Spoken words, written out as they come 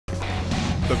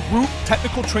The Group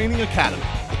Technical Training Academy,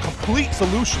 the complete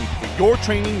solution for your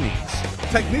training needs.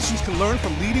 Technicians can learn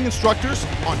from leading instructors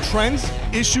on trends,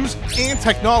 issues, and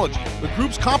technology. The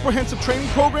group's comprehensive training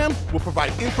program will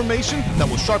provide information that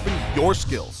will sharpen your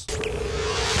skills.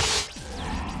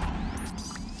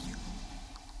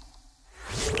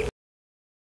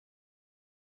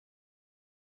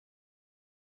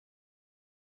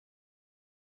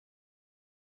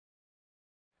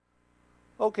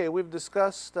 Okay, we've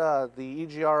discussed the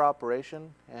EGR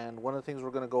operation, and one of the things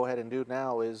we're going to go ahead and do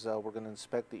now is we're going to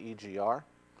inspect the EGR.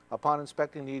 Upon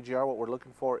inspecting the EGR, what we're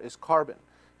looking for is carbon,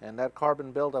 and that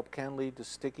carbon buildup can lead to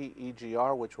sticky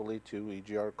EGR, which will lead to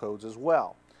EGR codes as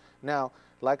well. Now,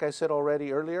 like I said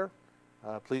already earlier,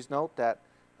 please note that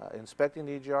inspecting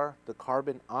the EGR, the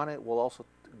carbon on it will also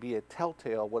be a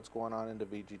telltale of what's going on in the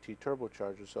VGT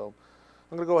turbocharger. So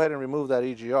I'm going to go ahead and remove that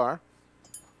EGR.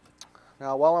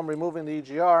 Now, while I'm removing the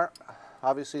EGR,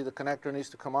 obviously the connector needs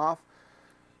to come off,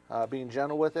 being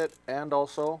gentle with it, and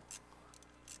also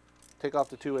take off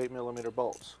the two 8mm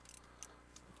bolts.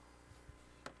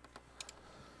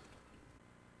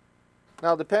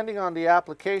 Now, depending on the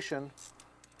application,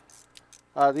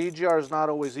 the EGR is not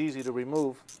always easy to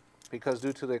remove because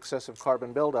due to the excessive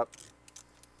carbon buildup.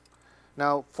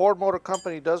 Now, Ford Motor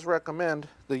Company does recommend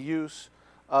the use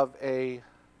of a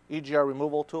EGR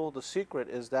removal tool. The secret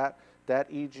is that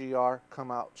EGR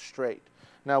come out straight.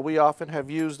 Now, we often have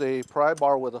used a pry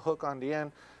bar with a hook on the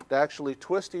end to actually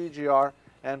twist the EGR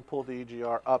and pull the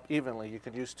EGR up evenly. You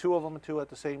can use two of them at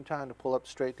the same time to pull up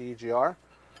straight the EGR.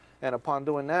 And upon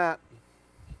doing that,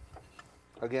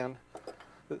 again,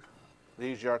 the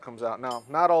EGR comes out. Now,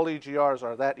 not all EGRs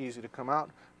are that easy to come out,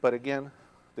 but again,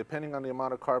 depending on the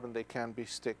amount of carbon, they can be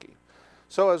sticky.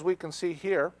 So as we can see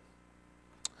here,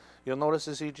 you'll notice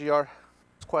this EGR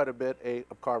has quite a bit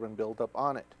of carbon buildup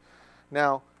on it.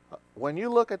 Now, when you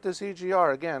look at this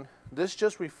EGR, again, this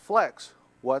just reflects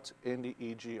what's in the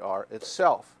EGR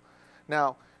itself.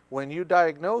 Now, when you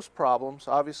diagnose problems,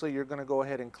 obviously you're going to go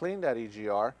ahead and clean that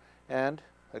EGR and,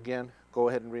 again, go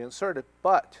ahead and reinsert it,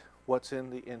 but what's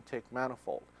in the intake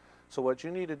manifold. So what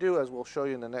you need to do, as we'll show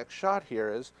you in the next shot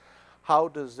here, is how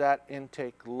does that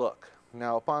intake look?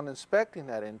 Now, upon inspecting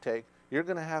that intake, you're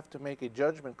going to have to make a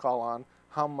judgment call on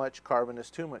how much carbon is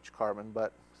too much carbon.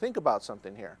 But think about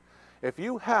something here. If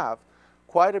you have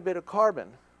quite a bit of carbon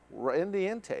in the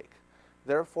intake,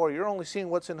 therefore you're only seeing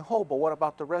what's in the hole, but what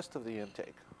about the rest of the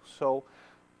intake? So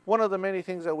one of the many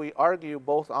things that we argue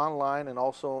both online and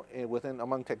also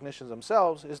among technicians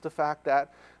themselves is the fact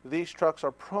that these trucks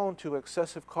are prone to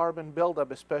excessive carbon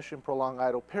buildup, especially in prolonged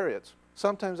idle periods.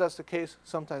 Sometimes that's the case,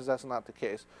 sometimes that's not the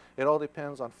case. It all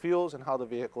depends on fuels and how the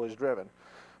vehicle is driven.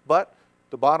 But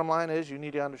the bottom line is you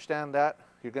need to understand that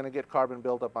you're going to get carbon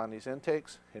buildup on these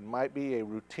intakes. It might be a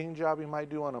routine job you might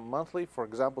do on a monthly. For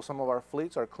example, some of our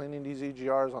fleets are cleaning these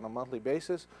EGRs on a monthly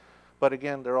basis. But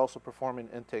again, they're also performing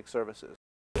intake services.